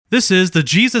This is the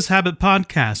Jesus Habit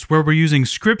Podcast, where we're using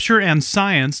scripture and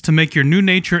science to make your new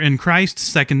nature in Christ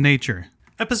second nature.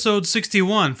 Episode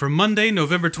 61 for Monday,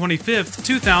 November 25th,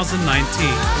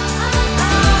 2019.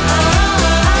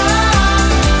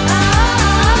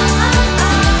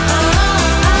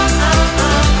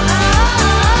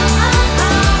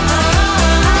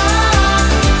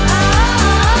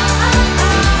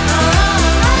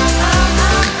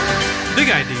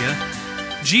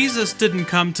 Jesus didn't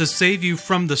come to save you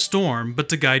from the storm, but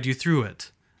to guide you through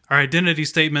it. Our identity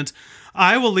statement,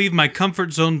 I will leave my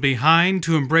comfort zone behind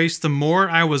to embrace the more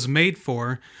I was made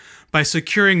for by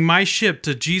securing my ship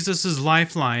to Jesus'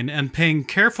 lifeline and paying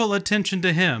careful attention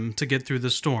to him to get through the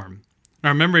storm.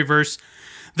 Our memory verse,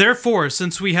 therefore,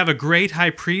 since we have a great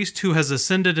high priest who has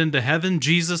ascended into heaven,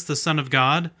 Jesus the Son of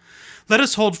God, let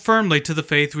us hold firmly to the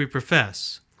faith we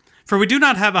profess. For we do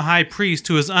not have a high priest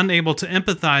who is unable to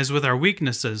empathize with our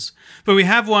weaknesses, but we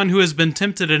have one who has been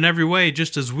tempted in every way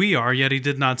just as we are, yet he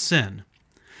did not sin.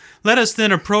 Let us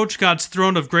then approach God's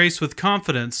throne of grace with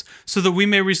confidence, so that we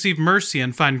may receive mercy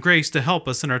and find grace to help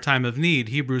us in our time of need.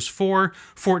 Hebrews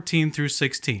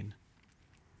 4:14-16.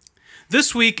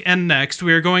 This week and next,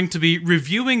 we are going to be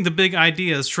reviewing the big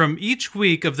ideas from each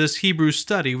week of this Hebrew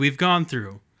study we've gone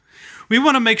through. We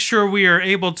want to make sure we are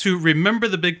able to remember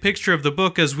the big picture of the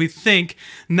book as we think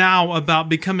now about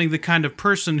becoming the kind of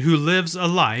person who lives a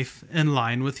life in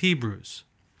line with Hebrews.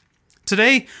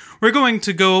 Today, we're going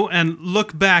to go and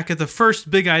look back at the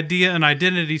first big idea and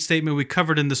identity statement we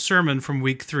covered in the sermon from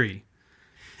week 3.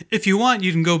 If you want,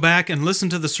 you can go back and listen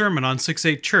to the sermon on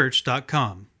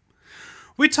 68church.com.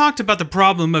 We talked about the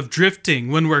problem of drifting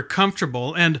when we're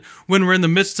comfortable and when we're in the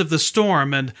midst of the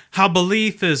storm, and how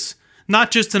belief is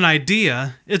not just an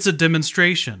idea, it's a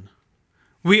demonstration.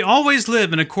 We always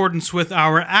live in accordance with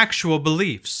our actual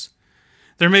beliefs.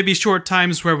 There may be short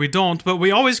times where we don't, but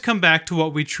we always come back to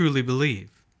what we truly believe.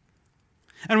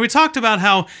 And we talked about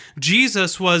how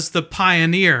Jesus was the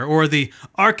pioneer, or the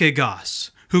archegos,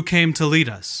 who came to lead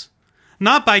us.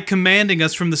 Not by commanding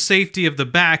us from the safety of the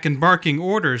back and barking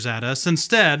orders at us.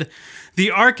 Instead, the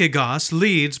archegos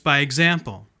leads by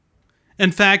example.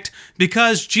 In fact,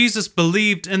 because Jesus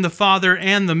believed in the Father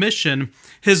and the mission,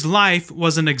 his life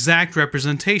was an exact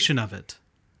representation of it.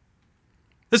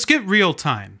 Let's get real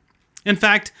time. In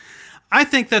fact, I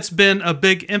think that's been a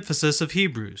big emphasis of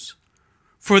Hebrews.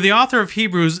 For the author of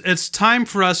Hebrews, it's time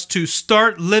for us to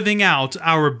start living out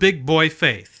our big boy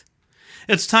faith.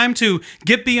 It's time to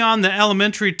get beyond the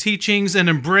elementary teachings and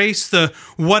embrace the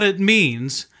what it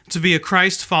means to be a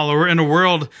Christ follower in a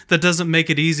world that doesn't make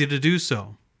it easy to do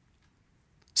so.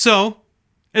 So,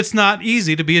 it's not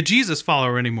easy to be a Jesus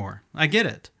follower anymore. I get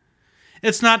it.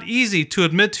 It's not easy to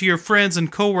admit to your friends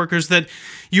and coworkers that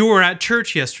you were at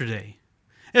church yesterday.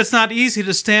 It's not easy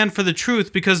to stand for the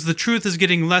truth because the truth is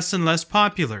getting less and less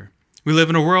popular. We live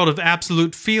in a world of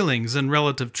absolute feelings and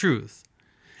relative truth.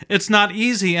 It's not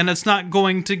easy, and it's not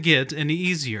going to get any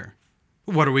easier.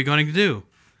 What are we going to do?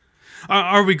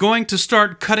 Are we going to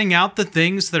start cutting out the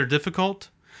things that are difficult?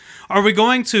 Are we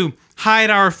going to hide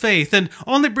our faith and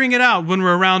only bring it out when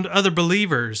we're around other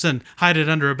believers and hide it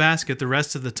under a basket the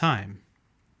rest of the time?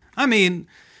 I mean,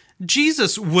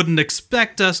 Jesus wouldn't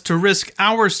expect us to risk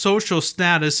our social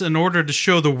status in order to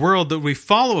show the world that we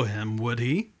follow him, would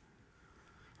he?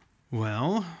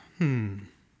 Well,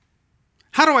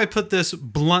 How do I put this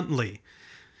bluntly?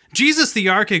 Jesus the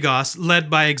archegos led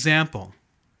by example.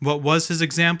 What was his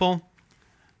example?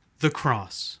 The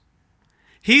cross.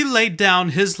 He laid down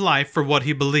his life for what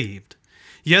he believed.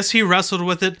 Yes, he wrestled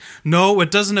with it. No, it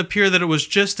doesn't appear that it was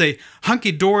just a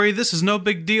hunky-dory, this is no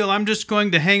big deal, I'm just going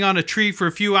to hang on a tree for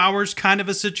a few hours kind of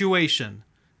a situation.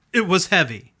 It was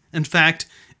heavy. In fact,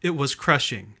 it was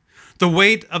crushing. The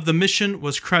weight of the mission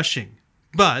was crushing.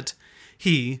 But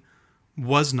he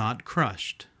was not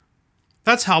crushed.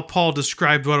 That's how Paul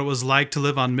described what it was like to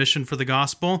live on mission for the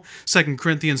gospel. 2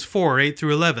 Corinthians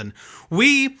 4:8-11.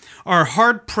 We are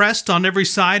hard-pressed on every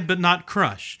side, but not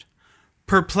crushed.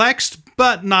 Perplexed,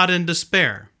 but not in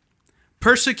despair.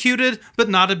 Persecuted, but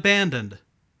not abandoned.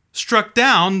 Struck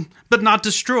down, but not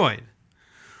destroyed.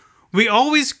 We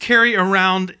always carry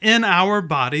around in our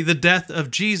body the death of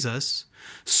Jesus,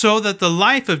 so that the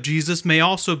life of Jesus may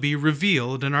also be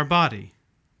revealed in our body.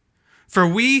 For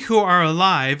we who are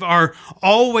alive are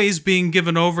always being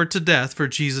given over to death for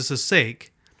Jesus'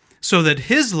 sake, so that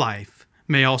his life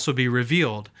may also be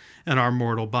revealed in our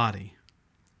mortal body.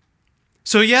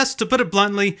 So yes, to put it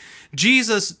bluntly,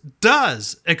 Jesus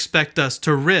does expect us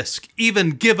to risk,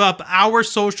 even give up our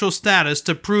social status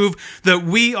to prove that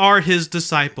we are his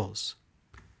disciples.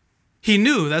 He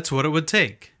knew that's what it would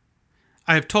take.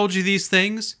 I have told you these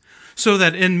things so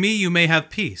that in me you may have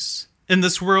peace. In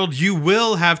this world you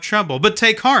will have trouble, but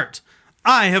take heart.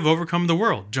 I have overcome the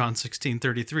world. John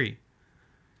 16:33.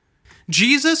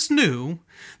 Jesus knew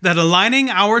that aligning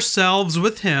ourselves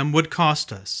with him would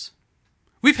cost us.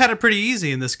 We've had it pretty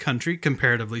easy in this country,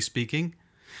 comparatively speaking.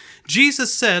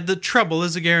 Jesus said that trouble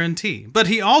is a guarantee, but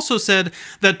he also said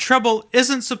that trouble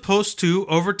isn't supposed to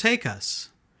overtake us,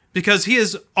 because he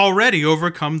has already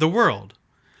overcome the world.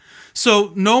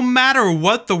 So no matter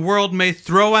what the world may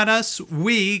throw at us,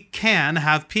 we can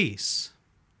have peace.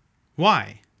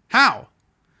 Why? How?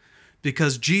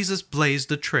 Because Jesus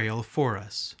blazed a trail for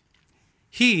us.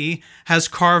 He has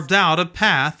carved out a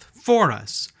path for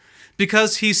us,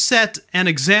 because he set an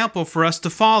example for us to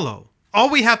follow. All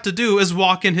we have to do is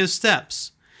walk in his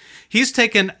steps. He's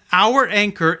taken our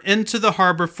anchor into the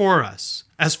harbor for us.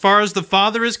 As far as the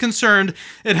Father is concerned,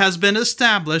 it has been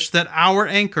established that our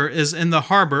anchor is in the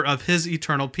harbor of his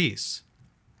eternal peace.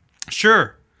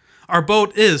 Sure, our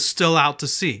boat is still out to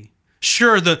sea.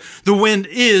 Sure, the wind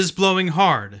is blowing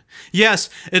hard. Yes,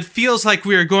 it feels like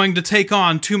we are going to take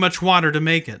on too much water to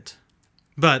make it.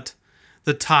 But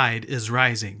the tide is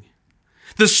rising.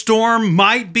 The storm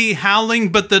might be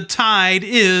howling, but the tide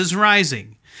is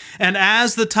rising. And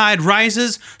as the tide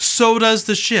rises, so does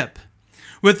the ship.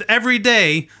 With every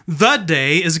day, the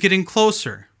day is getting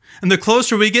closer. And the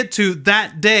closer we get to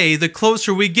that day, the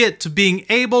closer we get to being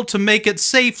able to make it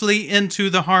safely into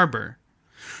the harbor.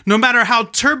 No matter how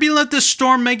turbulent the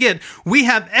storm may get, we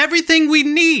have everything we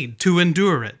need to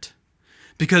endure it.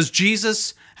 Because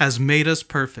Jesus has made us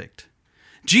perfect.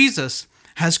 Jesus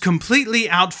has completely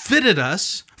outfitted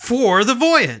us for the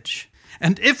voyage.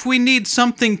 And if we need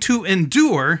something to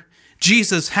endure,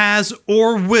 Jesus has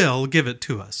or will give it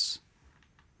to us.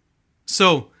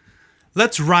 So,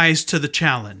 let's rise to the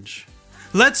challenge.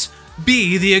 Let's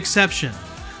be the exception.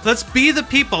 Let's be the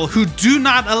people who do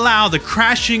not allow the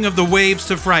crashing of the waves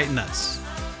to frighten us.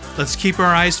 Let's keep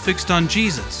our eyes fixed on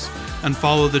Jesus and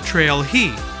follow the trail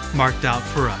he marked out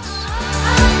for us.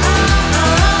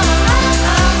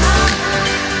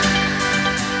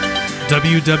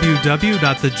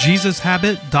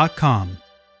 www.thejesushabit.com